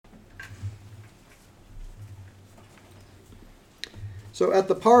So at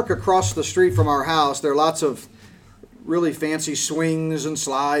the park across the street from our house, there are lots of really fancy swings and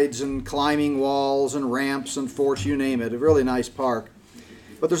slides and climbing walls and ramps and forts, you name it. A really nice park.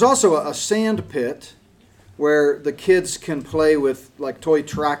 But there's also a sand pit where the kids can play with like toy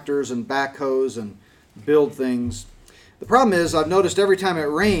tractors and backhoes and build things. The problem is I've noticed every time it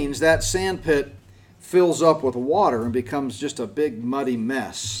rains, that sand pit fills up with water and becomes just a big muddy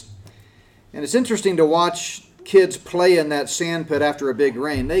mess. And it's interesting to watch kids play in that sand pit after a big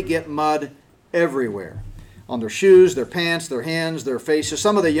rain. They get mud everywhere. On their shoes, their pants, their hands, their faces.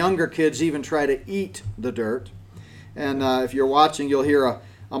 Some of the younger kids even try to eat the dirt. And if you're watching, you'll hear a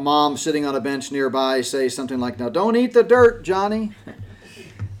mom sitting on a bench nearby say something like, "Now don't eat the dirt, Johnny."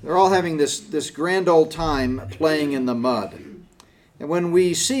 They're all having this grand old time playing in the mud. And when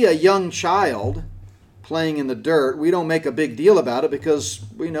we see a young child playing in the dirt, we don't make a big deal about it because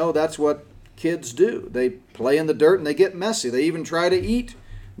we know that's what kids do. They play in the dirt and they get messy. They even try to eat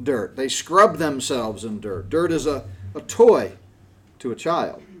dirt. They scrub themselves in dirt. Dirt is a toy to a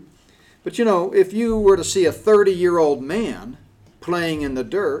child. But if you were to see a 30-year-old man playing in the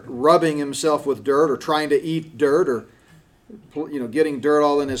dirt, rubbing himself with dirt or trying to eat dirt or getting dirt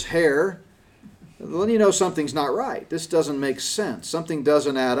all in his hair, then you know something's not right. This doesn't make sense. Something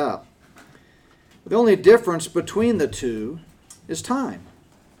doesn't add up. The only difference between the two is time.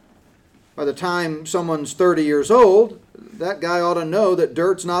 By the time someone's 30 years old, that guy ought to know that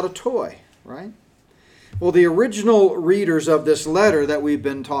dirt's not a toy, right? Well, the original readers of this letter that we've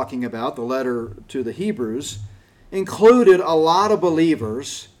been talking about, the letter to the Hebrews, included a lot of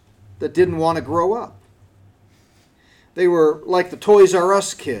believers that didn't want to grow up. They were like the Toys R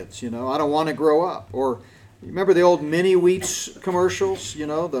Us kids, I don't want to grow up. Or remember the old mini wheats commercials,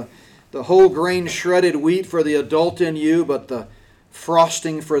 the whole grain shredded wheat for the adult in you, but the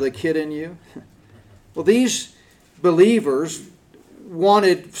frosting for the kid in you. Well, these believers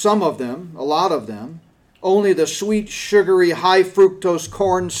wanted, some of them, a lot of them, only the sweet, sugary, high fructose,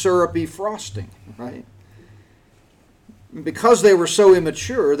 corn syrupy frosting, right? Because they were so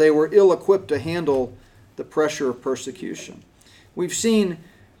immature, they were ill-equipped to handle the pressure of persecution. We've seen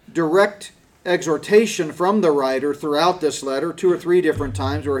direct exhortation from the writer throughout this letter 2 or 3 different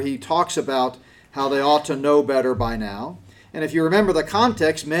times where he talks about how they ought to know better by now. And if you remember the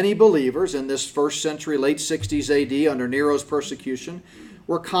context, many believers in this first century, late 60s AD, under Nero's persecution,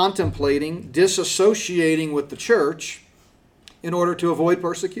 were contemplating disassociating with the church in order to avoid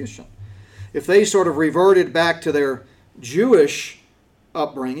persecution. If they sort of reverted back to their Jewish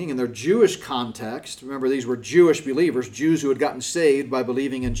upbringing and their Jewish context, remember these were Jewish believers, Jews who had gotten saved by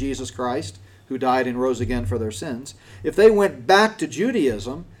believing in Jesus Christ, who died and rose again for their sins. If they went back to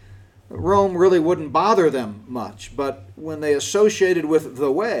Judaism, Rome really wouldn't bother them much. But when they associated with the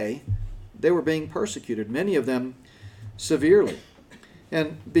way, they were being persecuted, many of them severely.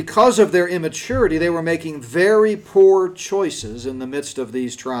 And because of their immaturity, they were making very poor choices in the midst of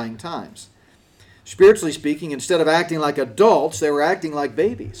these trying times. Spiritually speaking, instead of acting like adults, they were acting like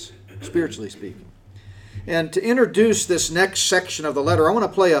babies, spiritually speaking. And to introduce this next section of the letter, I want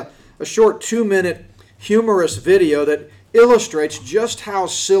to play a short 2-minute humorous video that illustrates just how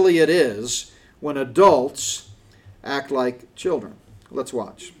silly it is when adults act like children. Let's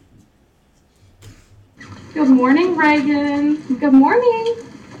watch. Good morning, Reagan. Good morning.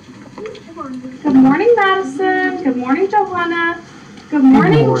 Good morning, Madison. Good morning, Johanna. Good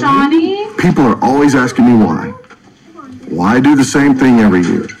morning, Johnny. People are always asking me why. Why do the same thing every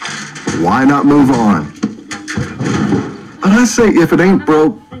year? Why not move on? And I say, if it ain't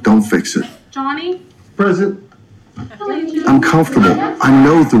broke, don't fix it. Johnny? Present. I'm comfortable. I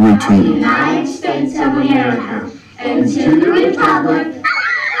know the routine. United States of America and to the republic.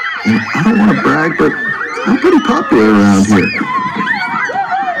 And I don't want to brag, but I'm pretty popular around here.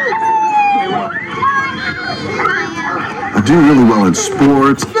 I do really well in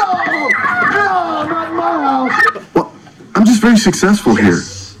sports. No, not my house. Well, I'm just very successful here.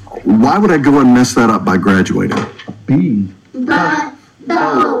 Why would I go and mess that up by graduating? But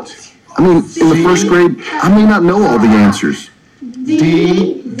don't. I mean, in the first grade, I may not know all the answers.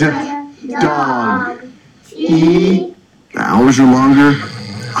 Dog. E. The hours are longer.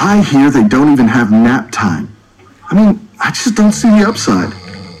 I hear they don't even have nap time. I mean, I just don't see the upside.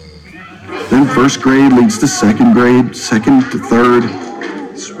 Then first grade leads to second grade, second to third.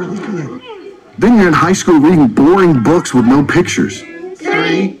 It's really good. Then you're in high school reading boring books with no pictures.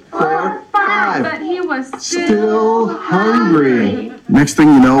 3, 4, 5. But he was Still hungry. Next thing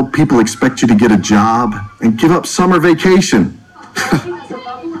you know, people expect you to get a job and give up summer vacation.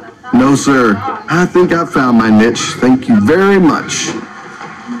 No, sir. I think I found my niche. Thank you very much.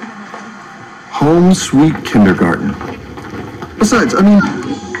 Home sweet kindergarten. Besides, I mean,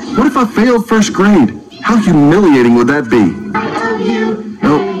 what if I failed first grade? How humiliating would that be?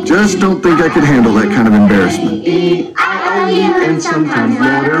 No, just don't think I could handle that kind of embarrassment. And sometimes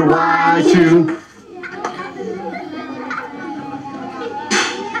wonder why too.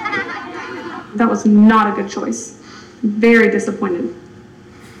 That was not a good choice. Very disappointed.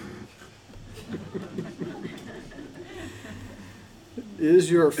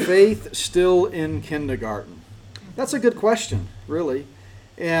 Is your faith still in kindergarten? That's a good question, really.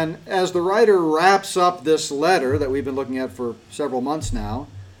 And as the writer wraps up this letter that we've been looking at for several months now,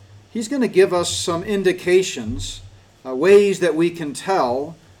 he's going to give us some indications, ways that we can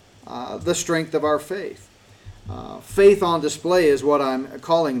tell the strength of our faith. Faith on display is what I'm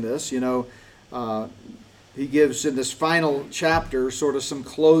calling this. He gives in this final chapter sort of some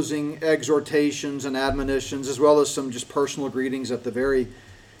closing exhortations and admonitions, as well as some just personal greetings at the very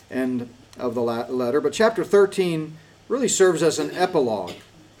end of the letter. But chapter 13 really serves as an epilogue,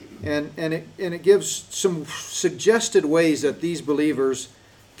 and it gives some suggested ways that these believers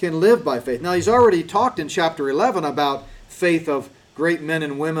can live by faith. Now, he's already talked in chapter 11 about faith of great men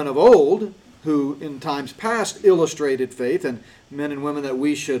and women of old who in times past illustrated faith, and men and women that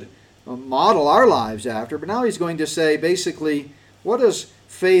we should model our lives after. But now he's going to say, basically, what does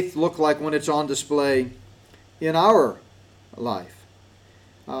faith look like when it's on display in our life?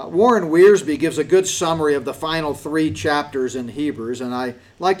 Warren Wiersbe gives a good summary of the final 3 chapters in Hebrews, and I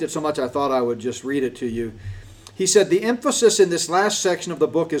liked it so much I thought I would just read it to you. He said, the emphasis in this last section of the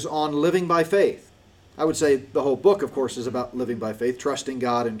book is on living by faith. I would say the whole book, of course, is about living by faith, trusting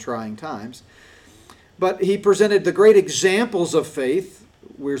God in trying times. But he presented the great examples of faith,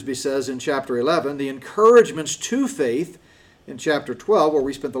 Wiersbe says in chapter 11, the encouragements to faith in chapter 12, where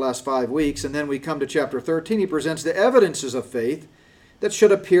we spent the last 5 weeks, and then we come to chapter 13, he presents the evidences of faith that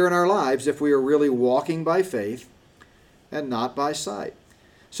should appear in our lives if we are really walking by faith and not by sight.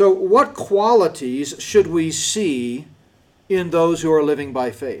 So what qualities should we see in those who are living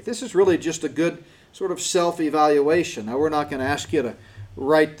by faith? This is really just a good sort of self-evaluation. Now, we're not going to ask you to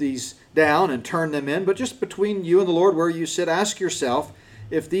write these down and turn them in, but just between you and the Lord where you sit, ask yourself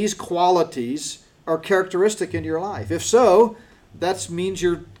if these qualities are characteristic in your life. If so, that means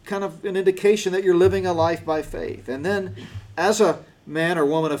you're kind of an indication that you're living a life by faith. And then, as a man or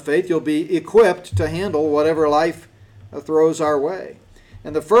woman of faith, you'll be equipped to handle whatever life throws our way.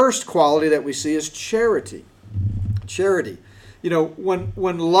 And the first quality that we see is charity. Charity.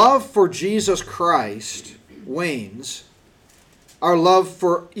 When love for Jesus Christ wanes, our love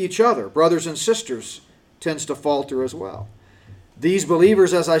for each other, brothers and sisters, tends to falter as well. These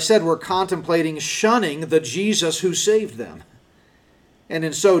believers, as I said, were contemplating shunning the Jesus who saved them. And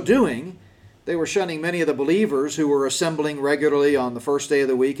in so doing, they were shunning many of the believers who were assembling regularly on the first day of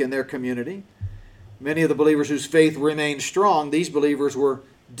the week in their community. Many of the believers whose faith remained strong, these believers were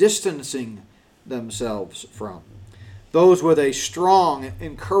distancing themselves from. Those with a strong,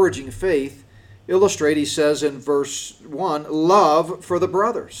 encouraging faith illustrate, he says in verse 1, love for the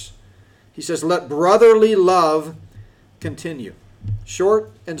brothers. He says, let brotherly love continue.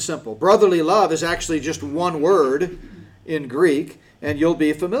 Short and simple. Brotherly love is actually just one word in Greek, and you'll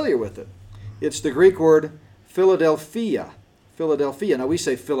be familiar with it. It's the Greek word Philadelphia. Philadelphia. Now we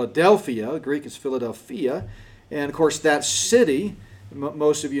say Philadelphia. Greek is Philadelphia. And of course that city,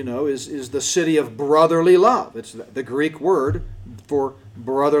 most of you know, is the city of brotherly love. It's the Greek word for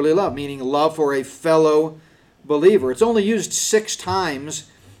brotherly love, meaning love for a fellow believer. It's only used 6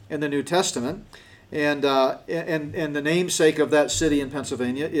 times in the New Testament. And the namesake of that city in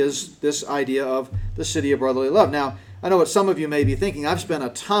Pennsylvania is this idea of the city of brotherly love. Now, I know what some of you may be thinking. I've spent a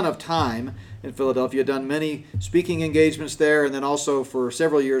ton of time in Philadelphia, done many speaking engagements there, and then also for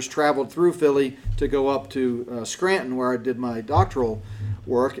several years traveled through Philly to go up to Scranton, where I did my doctoral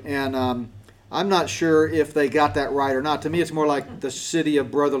work. And I'm not sure if they got that right or not. To me, it's more like the city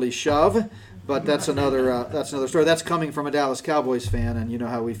of brotherly shove, but that's another story. That's coming from a Dallas Cowboys fan, and you know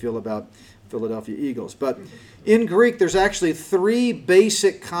how we feel about Philadelphia Eagles. But in Greek, there's actually 3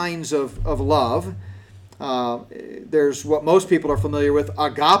 basic kinds of love. There's what most people are familiar with,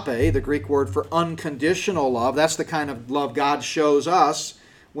 agape, the Greek word for unconditional love. That's the kind of love God shows us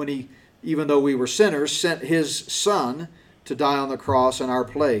when He, even though we were sinners, sent His Son to die on the cross in our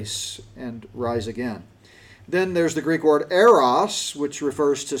place and rise again. Then there's the Greek word eros, which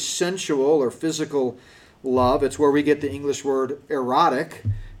refers to sensual or physical love. It's where we get the English word erotic.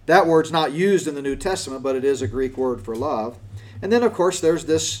 That word's not used in the New Testament, but it is a Greek word for love. And then, of course, there's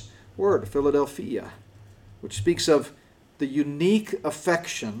this word, Philadelphia, which speaks of the unique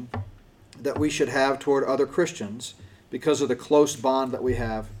affection that we should have toward other Christians because of the close bond that we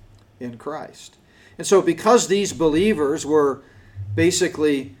have in Christ. And so because these believers were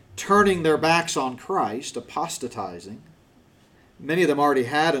basically turning their backs on Christ, apostatizing. Many of them already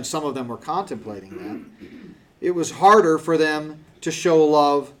had, and some of them were contemplating that. It was harder for them to show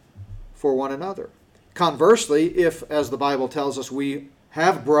love for one another. Conversely, if, as the Bible tells us, we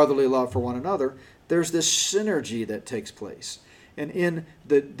have brotherly love for one another, there's this synergy that takes place. And in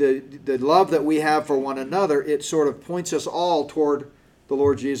the love that we have for one another, it sort of points us all toward the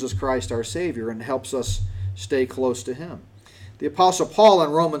Lord Jesus Christ, our Savior, and helps us stay close to Him. The Apostle Paul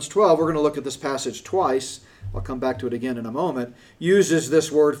in Romans 12, we're going to look at this passage twice, I'll come back to it again in a moment, uses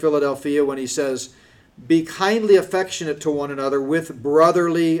this word Philadelphia when he says, "Be kindly affectionate to one another with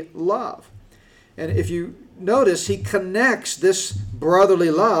brotherly love." And if you notice, he connects this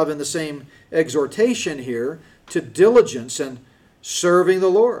brotherly love in the same exhortation here to diligence and serving the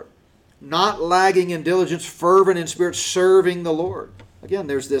Lord. Not lagging in diligence, fervent in spirit, serving the Lord. Again,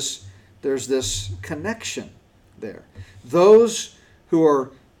 there's this connection there. Those who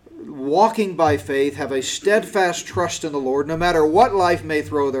are walking by faith, have a steadfast trust in the Lord, no matter what life may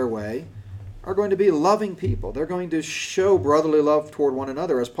throw their way, are going to be loving people. They're going to show brotherly love toward one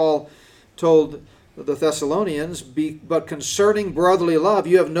another. As Paul told the Thessalonians, but concerning brotherly love,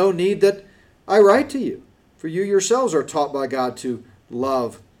 you have no need that I write to you, for you yourselves are taught by God to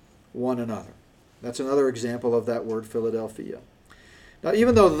love one another. That's another example of that word Philadelphia. Now,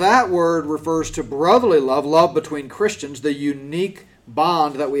 even though that word refers to brotherly love, love between Christians, the unique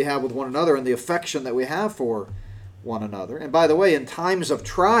bond that we have with one another and the affection that we have for one another. And by the way, in times of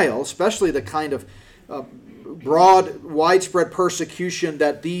trial, especially the kind of broad, widespread persecution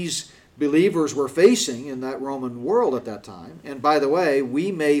that these believers were facing in that Roman world at that time, and by the way,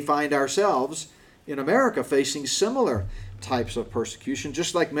 we may find ourselves in America facing similar types of persecution,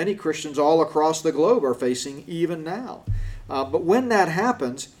 just like many Christians all across the globe are facing even now. But when that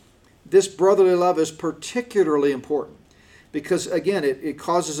happens, this brotherly love is particularly important because, again, it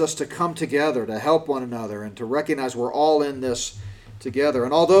causes us to come together, to help one another, and to recognize we're all in this together.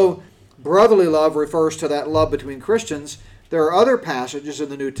 And although brotherly love refers to that love between Christians, there are other passages in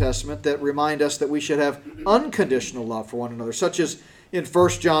the New Testament that remind us that we should have unconditional love for one another, such as in 1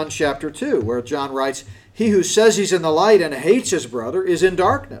 John chapter 2, where John writes, "He who says he's in the light and hates his brother is in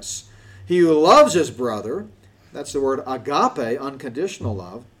darkness. He who loves his brother," that's the word agape, unconditional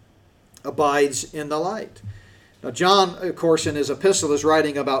love, "abides in the light." Now, John, of course, in his epistle is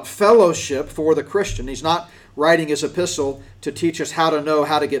writing about fellowship for the Christian. He's not writing his epistle to teach us how to know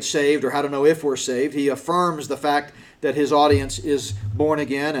how to get saved or how to know if we're saved. He affirms the fact that his audience is born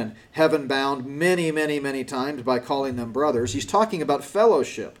again and heaven-bound many, many, many times by calling them brothers. He's talking about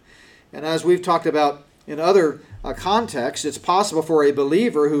fellowship. And as we've talked about in other contexts, it's possible for a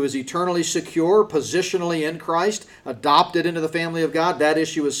believer who is eternally secure, positionally in Christ, adopted into the family of God, that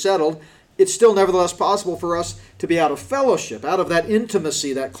issue is settled. It's still nevertheless possible for us to be out of fellowship, out of that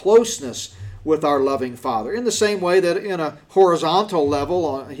intimacy, that closeness with our loving Father. In the same way that in a horizontal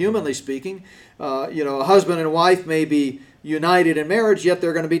level, humanly speaking, a husband and wife may be united in marriage, yet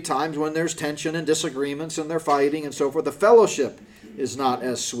there are going to be times when there's tension and disagreements and they're fighting and so forth. The fellowship is not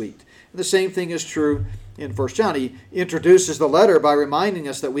as sweet. And the same thing is true in 1 John. He introduces the letter by reminding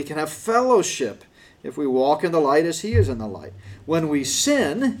us that we can have fellowship if we walk in the light as He is in the light. When we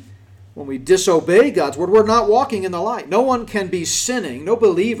sin, when we disobey God's word, we're not walking in the light. No one can be sinning, no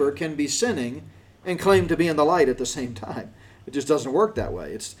believer can be sinning and claim to be in the light at the same time. It just doesn't work that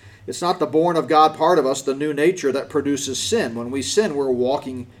way. It's not the born of God part of us, the new nature, that produces sin. When we sin, we're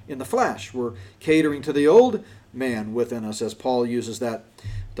walking in the flesh. We're catering to the old man within us, as Paul uses that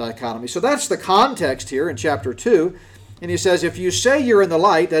dichotomy. So that's the context here in chapter 2. And he says, if you say you're in the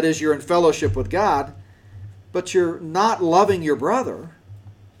light, that is, you're in fellowship with God, but you're not loving your brother,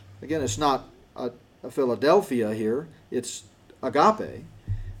 again, it's not a Philadelphia here, it's agape,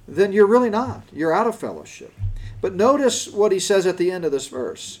 then you're really not. You're out of fellowship. But notice what he says at the end of this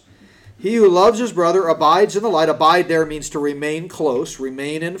verse. He who loves his brother abides in the light. Abide there means to remain close,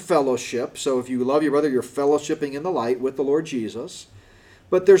 remain in fellowship. So if you love your brother, you're fellowshipping in the light with the Lord Jesus.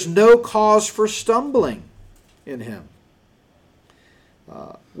 But there's no cause for stumbling in him.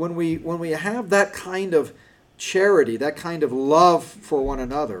 When we have that kind of charity, that kind of love for one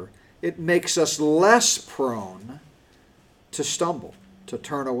another, it makes us less prone to stumble, to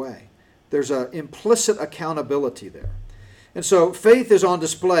turn away. There's an implicit accountability there. And so faith is on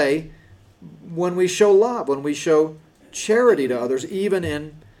display when we show love, when we show charity to others, even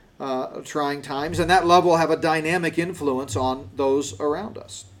in trying times, and that love will have a dynamic influence on those around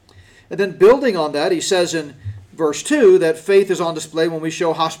us. And then building on that, he says in verse 2 that faith is on display when we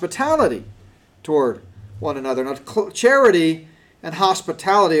show hospitality toward one another. Now, charity and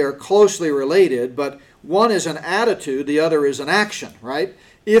hospitality are closely related, but one is an attitude, the other is an action, right?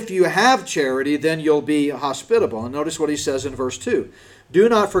 If you have charity, then you'll be hospitable. And notice what he says in verse 2. Do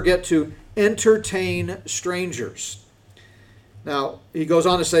not forget to entertain strangers. Now, he goes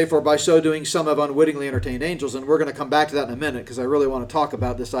on to say, for by so doing some have unwittingly entertained angels. And we're going to come back to that in a minute because I really want to talk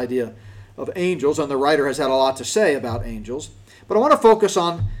about this idea of angels. And the writer has had a lot to say about angels. But I want to focus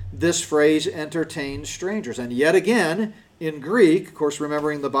on this phrase, entertain strangers. And yet again, in Greek, of course,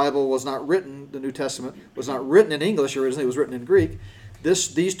 remembering the Bible was not written, the New Testament was not written in English originally, it was written in Greek.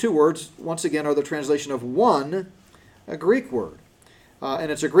 These two words, once again, are the translation of one, a Greek word.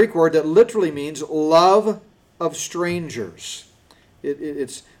 And it's a Greek word that literally means love of strangers.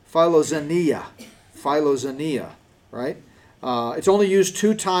 It's philoxenia, right? It's only used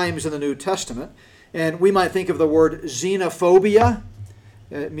 2 times in the New Testament. And we might think of the word xenophobia.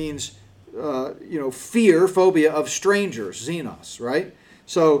 It means, fear, phobia of strangers, xenos, right?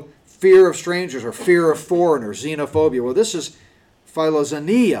 So fear of strangers or fear of foreigners, xenophobia. Well, this is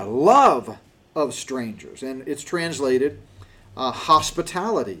philoxenia, love of strangers. And it's translated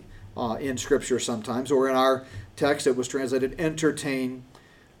hospitality in Scripture sometimes, or in our text it was translated entertain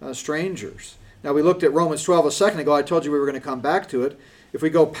strangers. Now we looked at Romans 12 a second ago. I told you we were going to come back to it. If we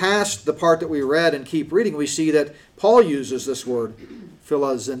go past the part that we read and keep reading, we see that Paul uses this word,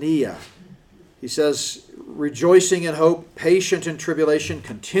 philoxenia. He says, rejoicing in hope, patient in tribulation,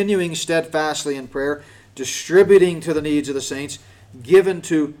 continuing steadfastly in prayer, distributing to the needs of the saints, given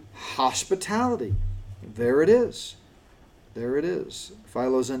to hospitality. There it is. There it is,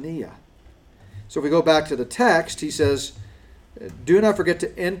 philoxenia. So if we go back to the text, he says, do not forget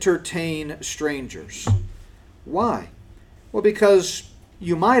to entertain strangers. Why? Well, because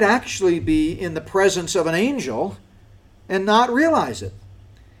you might actually be in the presence of an angel and not realize it.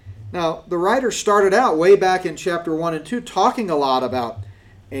 Now, the writer started out way back in chapter 1 and 2 talking a lot about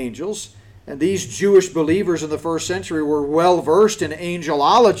angels, and these Jewish believers in the first century were well versed in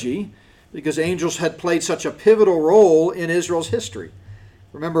angelology because angels had played such a pivotal role in Israel's history.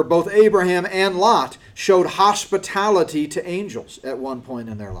 Remember, both Abraham and Lot showed hospitality to angels at one point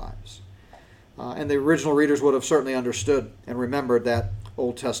in their lives. And the original readers would have certainly understood and remembered that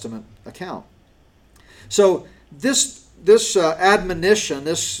Old Testament account. So this admonition,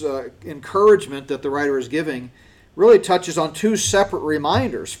 this encouragement that the writer is giving really touches on 2 separate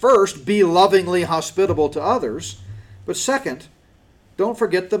reminders. First, be lovingly hospitable to others. But second, don't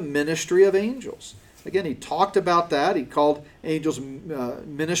forget the ministry of angels. Again, he talked about that. He called angels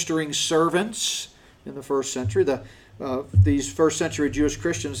ministering servants in the first century. These first century Jewish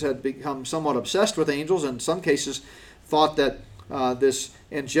Christians had become somewhat obsessed with angels, and in some cases thought that this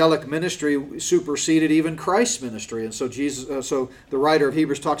angelic ministry superseded even Christ's ministry. And so so the writer of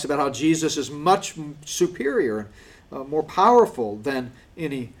Hebrews talks about how Jesus is much superior and more powerful than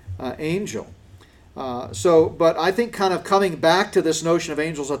any angel. But I think kind of coming back to this notion of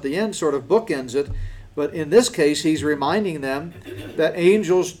angels at the end sort of bookends it. But in this case, he's reminding them that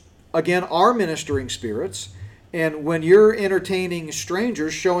angels, again, are ministering spirits. And when you're entertaining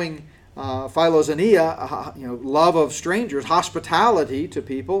strangers, showing philoxenia, love of strangers, hospitality to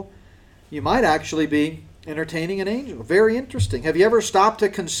people, you might actually be entertaining an angel. Very interesting. Have you ever stopped to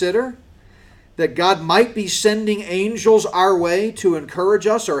consider that God might be sending angels our way to encourage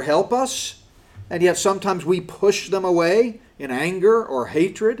us or help us, and yet sometimes we push them away in anger or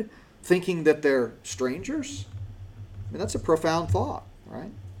hatred, thinking that they're strangers? I mean, that's a profound thought,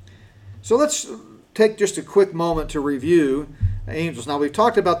 right? So let's take just a quick moment to review angels. Now, we've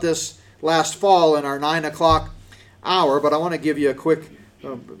talked about this last fall in our 9 o'clock hour, but I want to give you a quick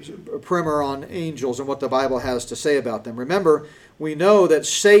primer on angels and what the Bible has to say about them. Remember, we know that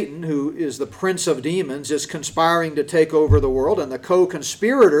Satan, who is the prince of demons, is conspiring to take over the world, and the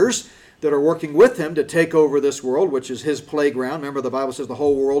co-conspirators that are working with him to take over this world, which is his playground. Remember, the Bible says the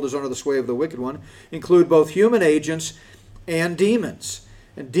whole world is under the sway of the wicked one, include both human agents and demons.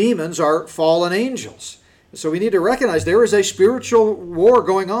 And demons are fallen angels. So we need to recognize there is a spiritual war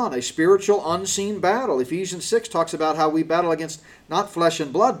going on, a spiritual unseen battle. Ephesians 6 talks about how we battle against not flesh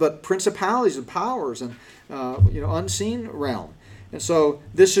and blood, but principalities and powers and unseen realm. And so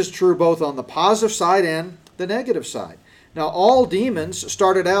this is true both on the positive side and the negative side. Now, all demons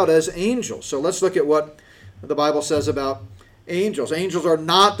started out as angels. So let's look at what the Bible says about angels. Angels are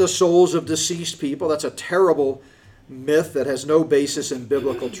not the souls of deceased people. That's a terrible myth that has no basis in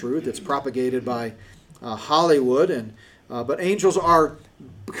biblical truth. It's propagated by Hollywood. But angels are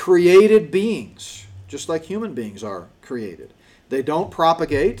created beings, just like human beings are created. They don't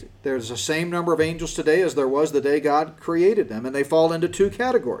propagate. There's the same number of angels today as there was the day God created them. And they fall into 2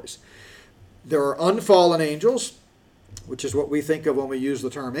 categories. There are unfallen angels, which is what we think of when we use the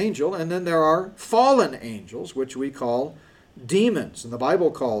term angel. And then there are fallen angels, which we call demons, and the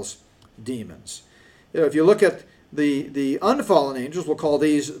Bible calls demons. If you look at the unfallen angels, we'll call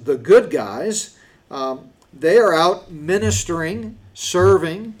these the good guys. They are out ministering,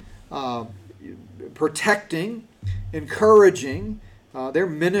 serving, protecting, encouraging. They're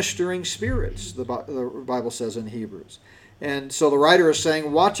ministering spirits, the Bible says in Hebrews. And so the writer is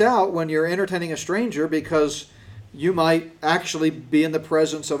saying, watch out when you're entertaining a stranger, because you might actually be in the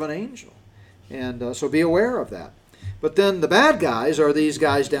presence of an angel. And so be aware of that. But then the bad guys are these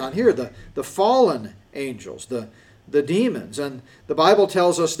guys down here, the fallen angels, the demons. And the Bible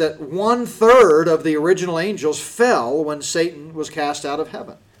tells us that 1/3 of the original angels fell when Satan was cast out of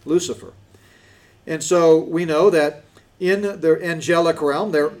heaven, Lucifer. And so we know that in the angelic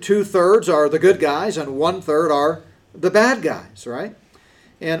realm, 2/3 are the good guys and 1/3 are the bad guys, right?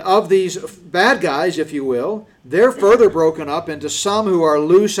 And of these bad guys, if you will, they're further broken up into some who are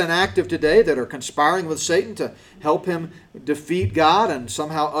loose and active today that are conspiring with Satan to help him defeat God and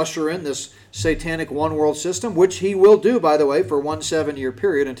somehow usher in this satanic one-world system, which he will do, by the way, for 1 7-year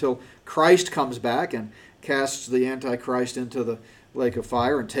period until Christ comes back and casts the Antichrist into the lake of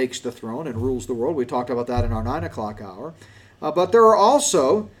fire and takes the throne and rules the world. We talked about that in our 9 o'clock hour. But there are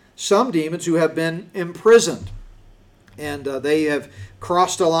also some demons who have been imprisoned. And they have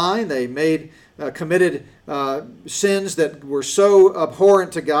crossed a line. They committed sins that were so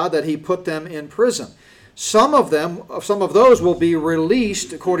abhorrent to God that he put them in prison. Some of those will be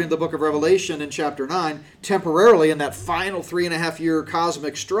released, according to the book of Revelation in chapter 9, temporarily in that final 3.5-year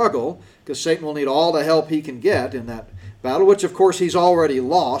cosmic struggle, because Satan will need all the help he can get in that battle, which of course he's already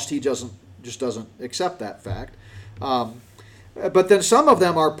lost. He just doesn't accept that fact. But then some of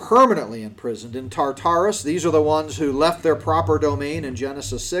them are permanently imprisoned in Tartarus. These are the ones who left their proper domain in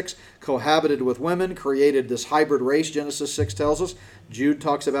Genesis 6, cohabited with women, created this hybrid race, Genesis 6 tells us. Jude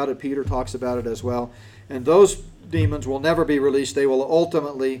talks about it, Peter talks about it as well. And those demons will never be released. They will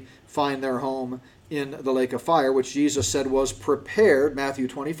ultimately find their home in the lake of fire, which Jesus said was prepared, Matthew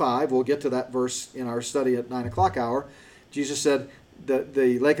 25. We'll get to that verse in our study at 9 o'clock hour. Jesus said that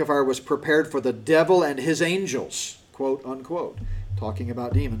the lake of fire was prepared for the devil and his angels, quote unquote, talking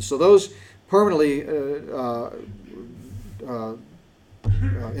about demons. So those permanently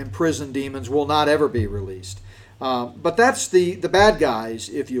imprisoned demons will not ever be released. But that's the bad guys,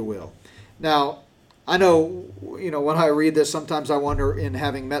 if you will. Now, I know, when I read this, sometimes I wonder, in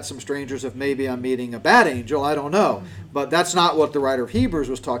having met some strangers, if maybe I'm meeting a bad angel. I don't know. But that's not what the writer of Hebrews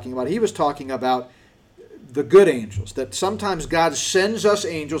was talking about. He was talking about the good angels, that sometimes God sends us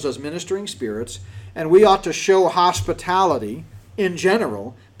angels as ministering spirits, and we ought to show hospitality in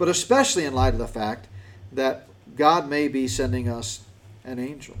general, but especially in light of the fact that God may be sending us an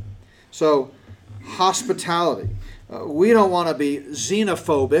angel. So, hospitality. We don't want to be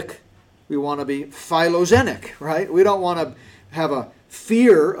xenophobic. We want to be philoxenic, right? We don't want to have a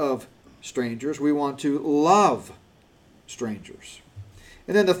fear of strangers. We want to love strangers.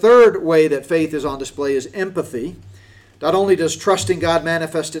 And then the third way that faith is on display is empathy. Not only does trusting God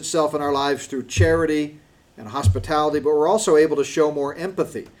manifest itself in our lives through charity and hospitality, but we're also able to show more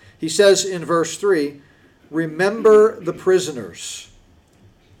empathy. He says in verse 3, remember the prisoners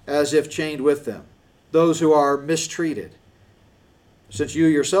as if chained with them, those who are mistreated, since you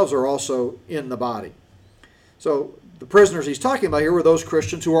yourselves are also in the body. So the prisoners he's talking about here were those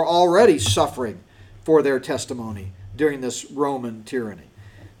Christians who are already suffering for their testimony during this Roman tyranny.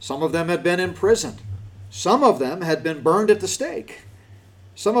 Some of them had been imprisoned. Some of them had been burned at the stake.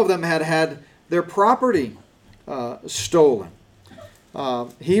 Some of them had had their property stolen.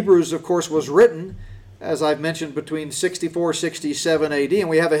 Hebrews, of course, was written, as I've mentioned, between 64 67 AD, and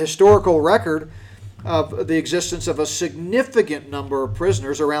we have a historical record of the existence of a significant number of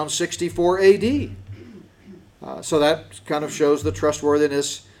prisoners around 64 AD. So that kind of shows the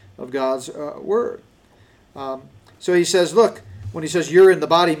trustworthiness of God's word. So he says, look, when he says you're in the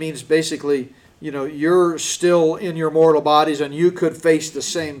body, means basically, you're still in your mortal bodies and you could face the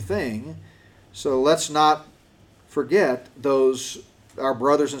same thing. So let's not forget our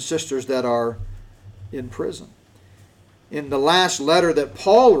brothers and sisters that are in prison. In the last letter that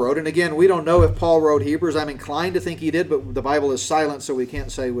Paul wrote, and again, we don't know if Paul wrote Hebrews. I'm inclined to think he did, but the Bible is silent, so we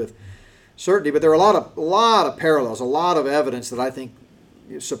can't say with certainty. But there are a lot of parallels, a lot of evidence that I think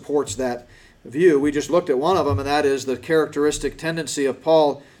supports that view. We just looked at one of them, and that is the characteristic tendency of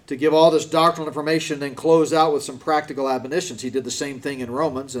Paul to give all this doctrinal information and then close out with some practical admonitions. He did the same thing in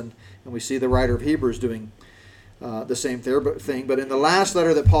Romans, and we see the writer of Hebrews doing the same thing. But in the last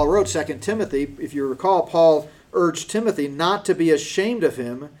letter that Paul wrote, 2 Timothy, if you recall, Paul urged Timothy not to be ashamed of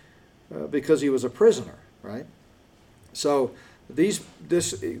him because he was a prisoner, right? So this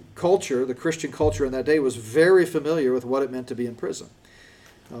culture, the Christian culture in that day, was very familiar with what it meant to be in prison.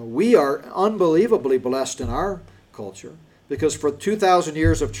 We are unbelievably blessed in our culture because for 2,000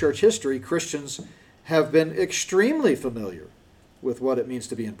 years of church history, Christians have been extremely familiar with what it means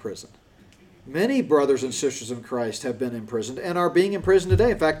to be in prison. Many brothers and sisters in Christ have been imprisoned and are being imprisoned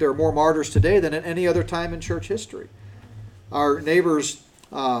today. In fact, there are more martyrs today than at any other time in church history. Our neighbors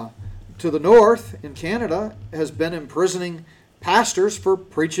to the north in Canada has been imprisoning pastors for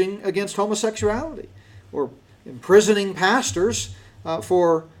preaching against homosexuality, or imprisoning pastors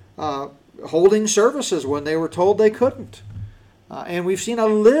for holding services when they were told they couldn't. And we've seen a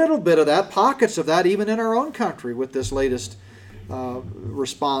little bit of that, pockets of that, even in our own country with this latest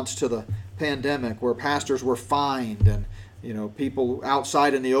response to the pandemic, where pastors were fined and people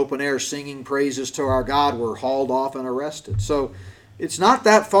outside in the open air singing praises to our God were hauled off and arrested. So it's not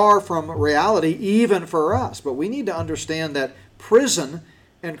that far from reality even for us, but we need to understand that prison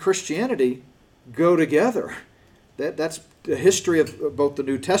and Christianity go together. That's the history of both the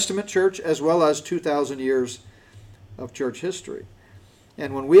New Testament church as well as 2,000 years of church history.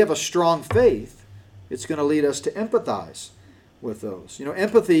 And when we have a strong faith, it's going to lead us to empathize with those.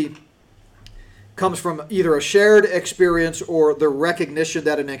 Empathy comes from either a shared experience or the recognition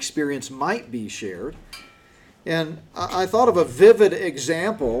that an experience might be shared. And I thought of a vivid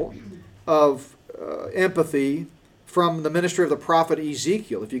example of empathy from the ministry of the prophet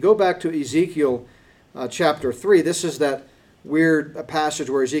Ezekiel. If you go back to Ezekiel chapter 3, this is that weird passage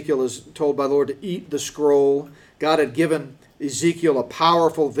where Ezekiel is told by the Lord to eat the scroll. God had given Ezekiel a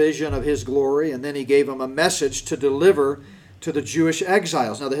powerful vision of his glory, and then he gave him a message to deliver to the Jewish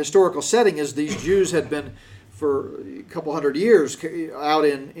exiles. Now, the historical setting is these Jews had been for a couple hundred years out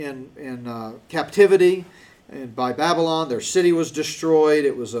in captivity and by Babylon. Their city was destroyed.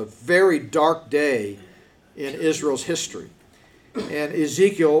 It was a very dark day in Israel's history. And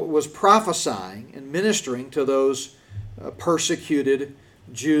Ezekiel was prophesying and ministering to those persecuted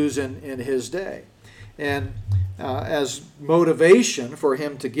Jews in his day. And as motivation for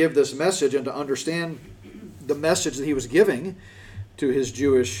him to give this message and to understand the message that he was giving to his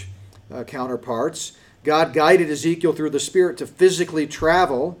Jewish counterparts, God guided Ezekiel through the Spirit to physically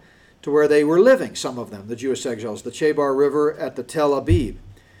travel to where they were living, some of them, the Jewish exiles, the Chebar River at the Tel Abib.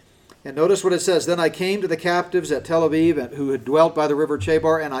 And notice what it says, "Then I came to the captives at Tel Abib who had dwelt by the river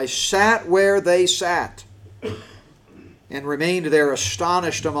Chebar, and I sat where they sat and remained there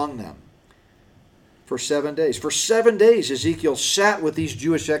astonished among them for 7 days." For 7 days, Ezekiel sat with these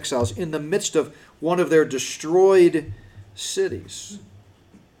Jewish exiles in the midst of one of their destroyed cities.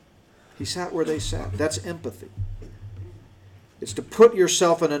 He sat where they sat. That's empathy. It's to put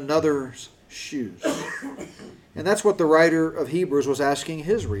yourself in another's shoes. And that's what the writer of Hebrews was asking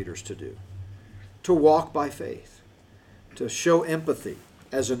his readers to do. To walk by faith. To show empathy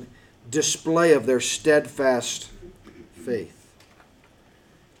as a display of their steadfast faith.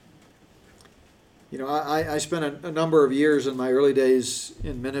 I spent a number of years in my early days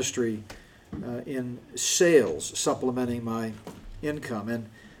in ministry in sales, supplementing my income. And I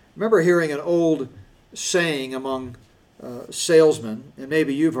remember hearing an old saying among salesmen, and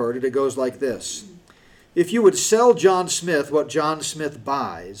maybe you've heard it. It goes like this: if you would sell John Smith what John Smith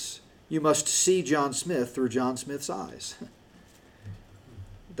buys, you must see John Smith through John Smith's eyes.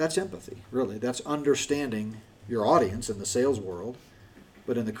 That's empathy, really. That's understanding your audience in the sales world,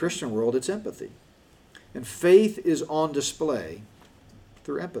 but in the Christian world, it's empathy. And faith is on display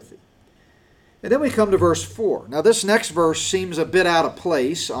through empathy. And then we come to verse 4. Now, this next verse seems a bit out of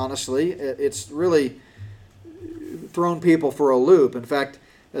place, honestly. It's really thrown people for a loop. In fact,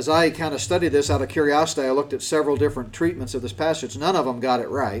 as I kind of studied this out of curiosity, I looked at several different treatments of this passage. None of them got it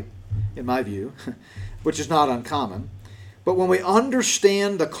right, in my view, which is not uncommon. But when we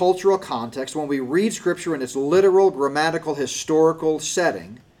understand the cultural context, when we read Scripture in its literal, grammatical, historical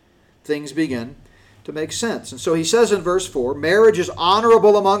setting, things begin to make sense. And so he says in verse 4, marriage is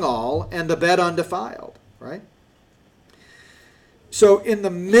honorable among all, and the bed undefiled, right? So in the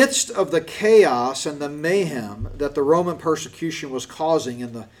midst of the chaos and the mayhem that the Roman persecution was causing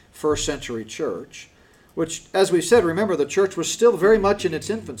in the first century church, which, as we've said, remember, the church was still very much in its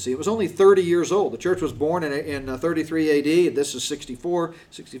infancy. It was only 30 years old. The church was born in 33 AD. This is 64,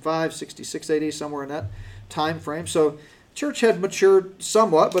 65, 66 AD, somewhere in that time frame. So church had matured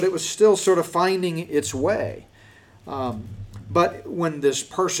somewhat, but it was still sort of finding its way. But when this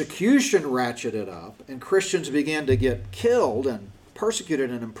persecution ratcheted up and Christians began to get killed and persecuted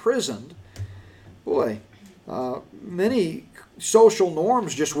and imprisoned, many social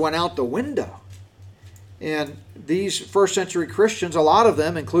norms just went out the window. And these first century Christians, a lot of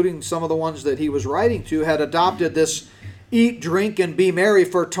them, including some of the ones that he was writing to, had adopted this eat, drink, and be merry,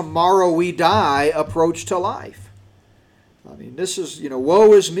 for tomorrow we die approach to life. I mean, this is,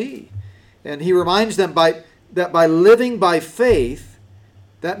 woe is me. And he reminds them that by living by faith,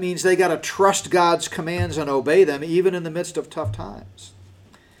 that means they got to trust God's commands and obey them even in the midst of tough times.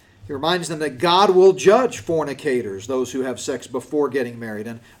 He reminds them that God will judge fornicators, those who have sex before getting married,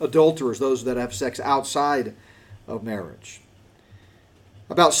 and adulterers, those that have sex outside of marriage.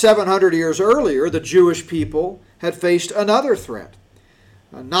 About 700 years earlier, the Jewish people had faced another threat.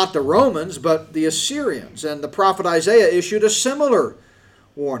 Not the Romans, but the Assyrians. And the prophet Isaiah issued a similar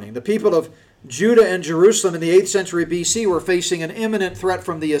warning. The people of Judah and Jerusalem in the 8th century BC were facing an imminent threat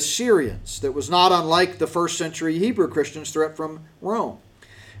from the Assyrians that was not unlike the first century Hebrew Christians' threat from Rome.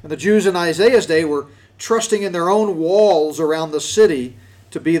 And the Jews in Isaiah's day were trusting in their own walls around the city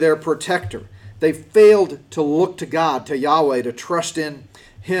to be their protector. They failed to look to God, to Yahweh, to trust in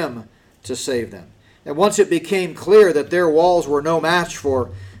Him to save them. And once it became clear that their walls were no match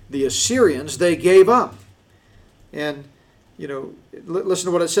for the Assyrians, they gave up. And, listen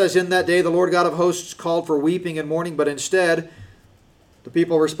to what it says. In that day, the Lord God of hosts called for weeping and mourning, but instead, the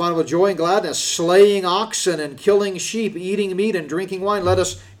people responded with joy and gladness, slaying oxen and killing sheep, eating meat and drinking wine. Let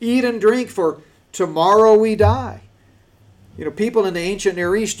us eat and drink, for tomorrow we die. People in the ancient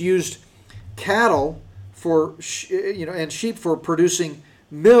Near East used cattle and sheep for producing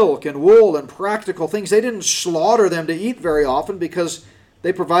milk and wool and practical things. They didn't slaughter them to eat very often because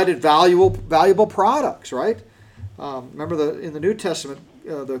they provided valuable products, right? Remember in the New Testament,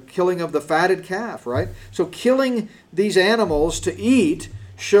 the killing of the fatted calf, right? So killing these animals to eat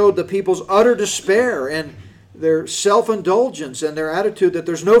showed the people's utter despair and their self-indulgence and their attitude that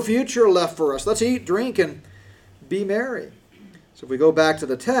there's no future left for us. Let's eat, drink, and be merry. So if we go back to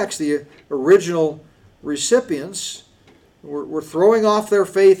the text, the original recipients were throwing off their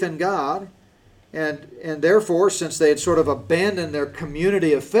faith in God, and therefore, since they had sort of abandoned their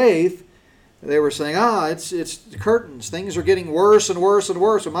community of faith, they were saying, it's curtains. Things are getting worse and worse and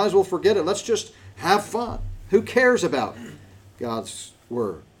worse. We might as well forget it. Let's just have fun. Who cares about God's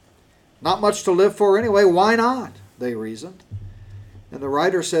word? Not much to live for anyway. Why not? They reasoned. And the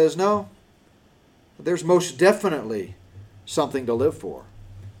writer says, no, there's most definitely something to live for.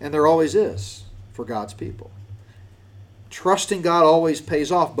 And there always is for God's people. Trusting God always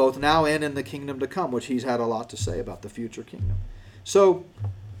pays off, both now and in the kingdom to come, which he's had a lot to say about the future kingdom. So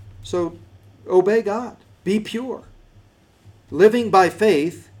obey God. Be pure. Living by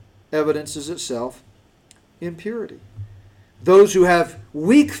faith evidences itself in purity. Those who have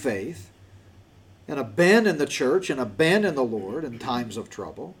weak faith and abandon the church and abandon the Lord in times of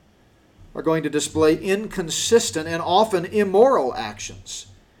trouble are going to display inconsistent and often immoral actions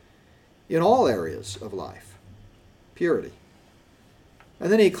in all areas of life. Purity.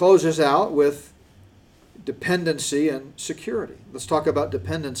 And then he closes out with dependency and security. Let's talk about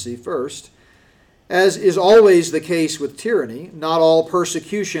dependency first. As is always the case with tyranny, not all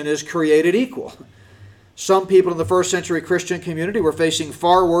persecution is created equal. Some people in the first century Christian community were facing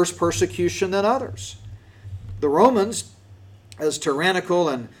far worse persecution than others. The Romans, as tyrannical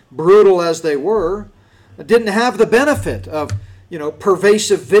and brutal as they were, didn't have the benefit of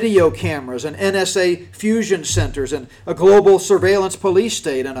pervasive video cameras and NSA fusion centers and a global surveillance police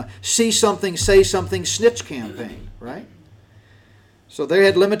state and a see something, say something snitch campaign, right? So they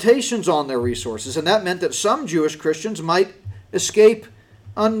had limitations on their resources, and that meant that some Jewish Christians might escape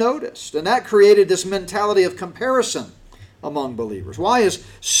unnoticed. And that created this mentality of comparison among believers. Why is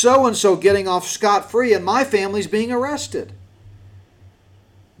so-and-so getting off scot-free and my family's being arrested?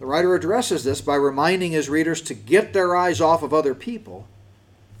 The writer addresses this by reminding his readers to get their eyes off of other people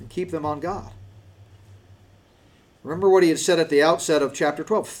and keep them on God. Remember what he had said at the outset of chapter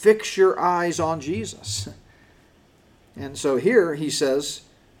 12. Fix your eyes on Jesus. And so here he says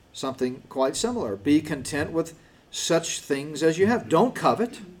something quite similar. Be content with such things as you have. Don't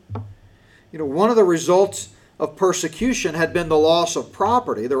covet. One of the results of persecution had been the loss of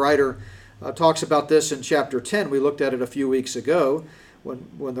property. The writer talks about this in chapter 10. We looked at it a few weeks ago.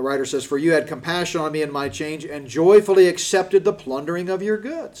 When the writer says, for you had compassion on me in my change and joyfully accepted the plundering of your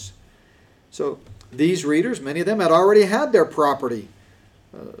goods. So these readers, many of them had already had their property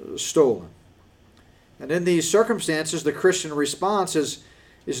stolen. And in these circumstances, the Christian response is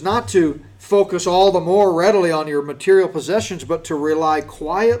not to focus all the more readily on your material possessions, but to rely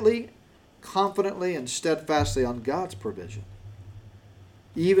quietly, confidently, and steadfastly on God's provision,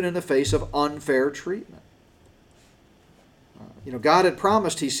 even in the face of unfair treatment. God had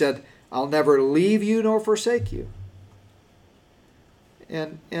promised, he said, I'll never leave you nor forsake you.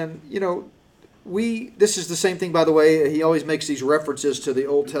 And this is the same thing, by the way. He always makes these references to the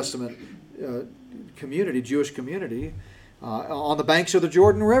Old Testament community, Jewish community, on the banks of the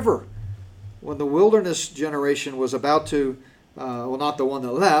Jordan River. When the wilderness generation was about to, well, not the one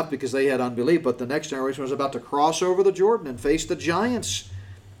that left because they had unbelief, but the next generation was about to cross over the Jordan and face the giants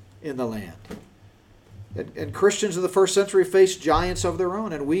in the land. And Christians in the first century faced giants of their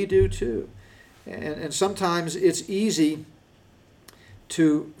own, and we do too. And sometimes it's easy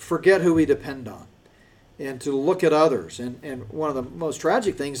to forget who we depend on and to look at others. And one of the most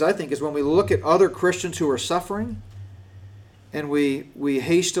tragic things, I think, is when we look at other Christians who are suffering and we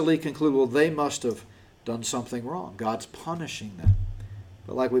hastily conclude, well, they must have done something wrong. God's punishing them.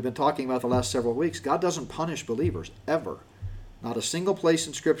 But like we've been talking about the last several weeks, God doesn't punish believers, ever. Not a single place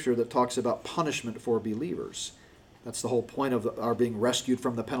in Scripture that talks about punishment for believers. That's the whole point of our being rescued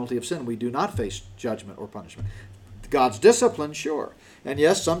from the penalty of sin. We do not face judgment or punishment. God's discipline, sure. And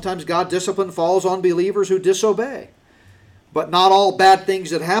yes, sometimes God's discipline falls on believers who disobey. But not all bad things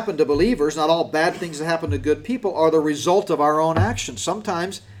that happen to believers, not all bad things that happen to good people are the result of our own actions.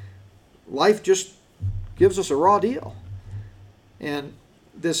 Sometimes life just gives us a raw deal. And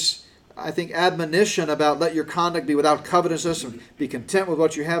this, I think, admonition about let your conduct be without covetousness and be content with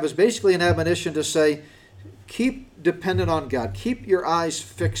what you have is basically an admonition to say, keep dependent on God. Keep your eyes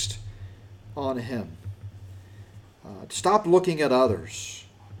fixed on Him. Stop looking at others.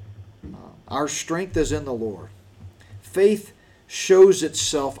 Our strength is in the Lord. Faith shows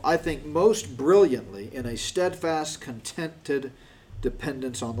itself, I think, most brilliantly in a steadfast, contented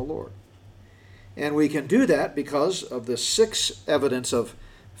dependence on the Lord. And we can do that because of the sixth evidence of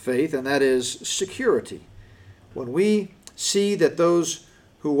faith, and that is security. When we see that those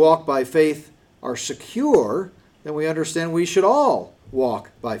who walk by faith are secure, then we understand we should all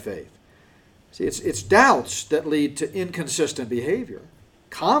walk by faith. See, it's doubts that lead to inconsistent behavior.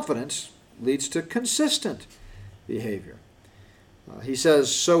 Confidence leads to consistent behavior. He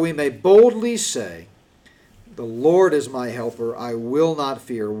says, so we may boldly say, the Lord is my helper, I will not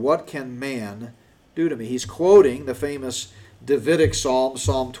fear. What can man do to me? He's quoting the famous Davidic psalm,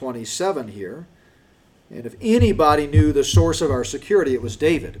 Psalm 27 here. And if anybody knew the source of our security, it was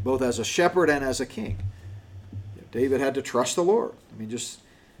David, both as a shepherd and as a king. David had to trust the Lord. I mean, just,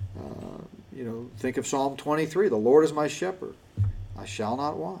 think of Psalm 23. The Lord is my shepherd. I shall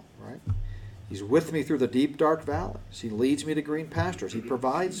not want, right? He's with me through the deep, dark valleys. He leads me to green pastures. He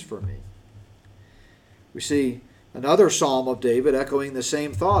provides for me. We see another psalm of David echoing the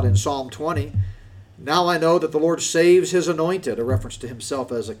same thought in Psalm 20. Now I know that the Lord saves his anointed, a reference to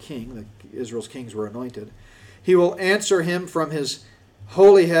himself as a king. Israel's kings were anointed. He will answer him from his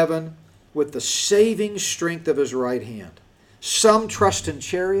holy heaven with the saving strength of his right hand. Some trust in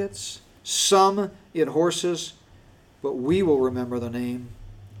chariots, some in horses, but we will remember the name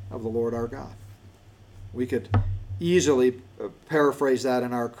of the Lord our God. We could easily paraphrase that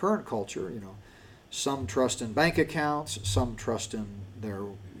in our current culture. Some trust in bank accounts, some trust in their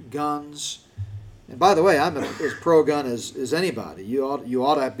guns. And by the way, I'm as pro-gun as anybody. You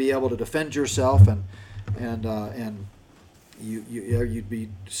ought to be able to defend yourself, and you'd be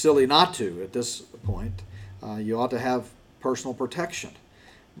silly not to at this point. You ought to have personal protection.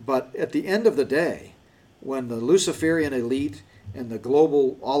 But at the end of the day, when the Luciferian elite and the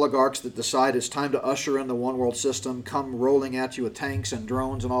global oligarchs that decide it's time to usher in the one world system come rolling at you with tanks and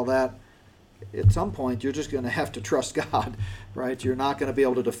drones and all that, at some point you're just going to have to trust God, right? You're not going to be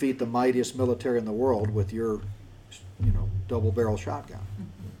able to defeat the mightiest military in the world with your, double-barrel shotgun.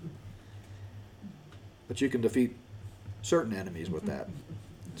 But you can defeat certain enemies with that.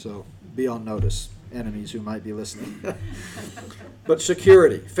 So be on notice, enemies who might be listening. But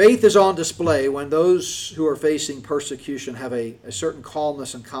security. Faith is on display when those who are facing persecution have a certain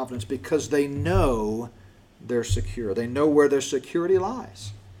calmness and confidence because they know they're secure. They know where their security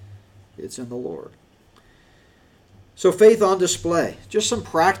lies. It's in the Lord. So faith on display. Just some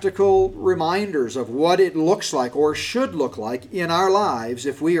practical reminders of what it looks like or should look like in our lives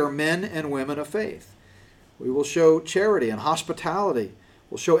if we are men and women of faith. We will show charity and hospitality.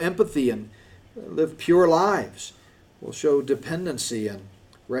 We'll show empathy and live pure lives. We'll show dependency and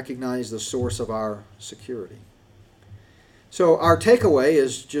recognize the source of our security. So our takeaway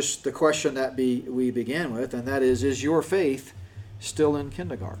is just the question that we began with, and that is your faith still in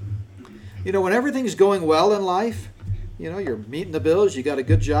kindergarten? When everything's going well in life, you're meeting the bills, you got a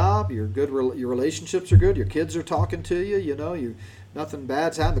good job, your relationships are good, your kids are talking to you, nothing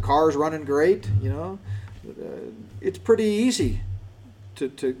bad's happening, the car's running great, it's pretty easy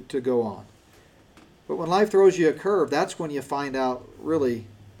to go on. But when life throws you a curve, that's when you find out really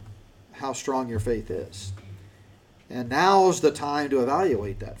how strong your faith is. And now's the time to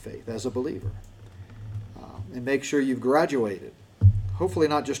evaluate that faith as a believer. and make sure you've graduated. Hopefully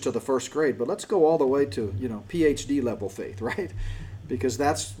not just to the first grade, but let's go all the way to, PhD level faith, right? Because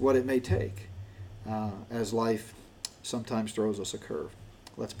that's what it may take as life sometimes throws us a curve.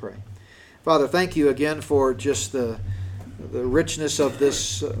 Let's pray. Father, thank you again for just the richness of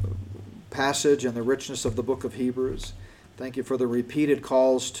this passage and the richness of the book of Hebrews. Thank you for the repeated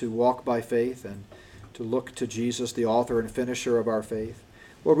calls to walk by faith and to look to Jesus, the author and finisher of our faith.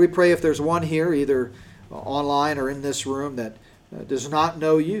 Lord, we pray if there's one here, either online or in this room, that does not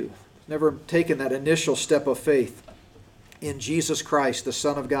know you, never taken that initial step of faith in Jesus Christ, the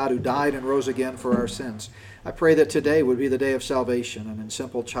Son of God, who died and rose again for our sins. I pray that today would be the day of salvation, and in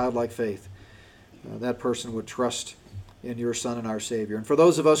simple childlike faith, that person would trust in your Son and our Savior. And for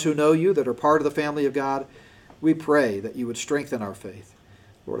those of us who know you, that are part of the family of God, we pray that you would strengthen our faith.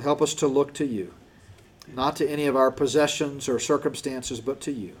 Lord, help us to look to you, not to any of our possessions or circumstances, but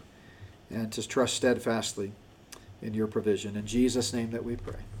to you, and to trust steadfastly in your provision. In Jesus' name that we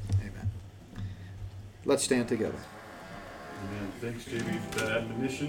pray. Amen. Let's stand together. Amen. Thanks, Jamie, for that admonition.